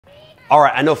All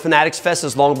right, I know Fanatics Fest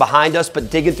is long behind us, but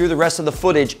digging through the rest of the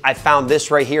footage, I found this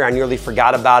right here. I nearly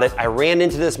forgot about it. I ran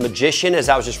into this magician as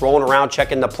I was just rolling around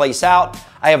checking the place out.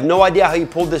 I have no idea how he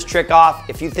pulled this trick off.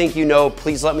 If you think you know,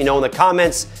 please let me know in the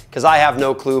comments, because I have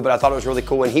no clue, but I thought it was really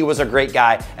cool, and he was a great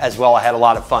guy as well. I had a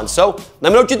lot of fun. So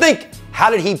let me know what you think. How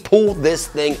did he pull this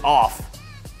thing off?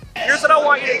 Here's what I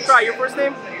want you to try. Your first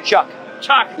name? Chuck.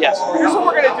 Chuck. Yes. Here's what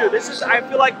we're gonna do. I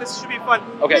feel like this should be fun.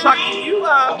 Okay. Chuck, can you, in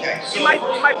my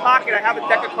pocket, I have a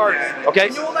deck of cards. Okay.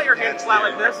 Can you hold out your hand flat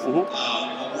like this?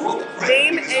 Mm-hmm.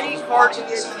 Name any card in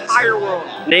the entire world.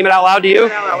 Name it out loud to you?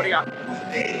 Name it out loud. What do you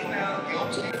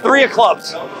got? 3 of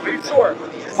clubs. Are you sure?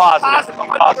 Positive.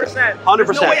 100%. 100%.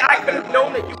 There's no way I could have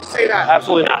known that you would say that.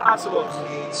 Absolutely not. Impossible.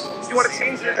 You want to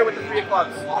change it with the 3 of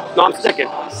clubs? No, I'm sticking.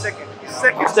 Sticking.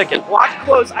 Sticking. Sticking. Watch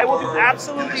close. I will do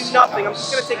absolutely nothing. I'm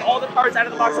just going to take all the cards out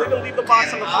of the box. I'm going to leave the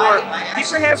box on the floor. Keep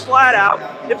your hand flat out.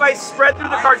 If I spread through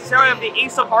the cards, you see how I have the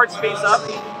Ace of Hearts face up?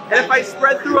 And if I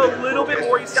spread through a little bit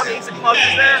more, you see how the Ace of Clubs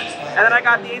is there? And then I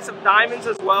got the Ace of Diamonds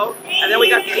as well. And then we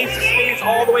got the Ace of Spades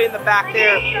all the way in the back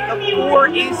there. The 4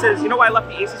 aces. You know why I left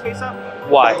the aces face up?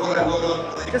 Why?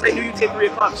 Because I knew you'd take 3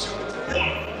 of clubs.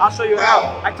 I'll show you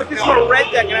how. I took this from a red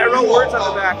deck and I wrote words on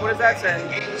the back. What does that say?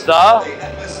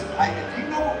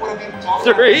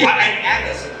 The 3 of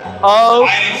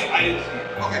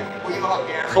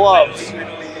clubs.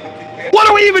 What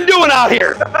are we even doing out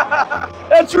here?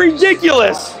 That's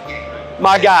ridiculous.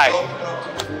 My guy.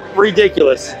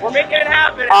 Ridiculous. We're making it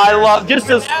happen. I love,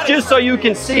 just so you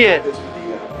can see it.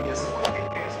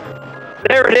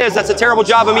 There it is. That's a terrible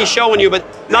job of me showing you, but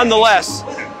nonetheless,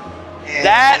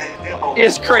 that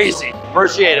is crazy.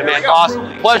 Appreciate it, man.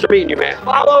 Awesome. Pleasure meeting you, man.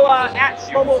 Follow at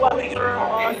Shlomo Wellinger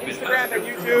on Instagram and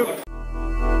YouTube.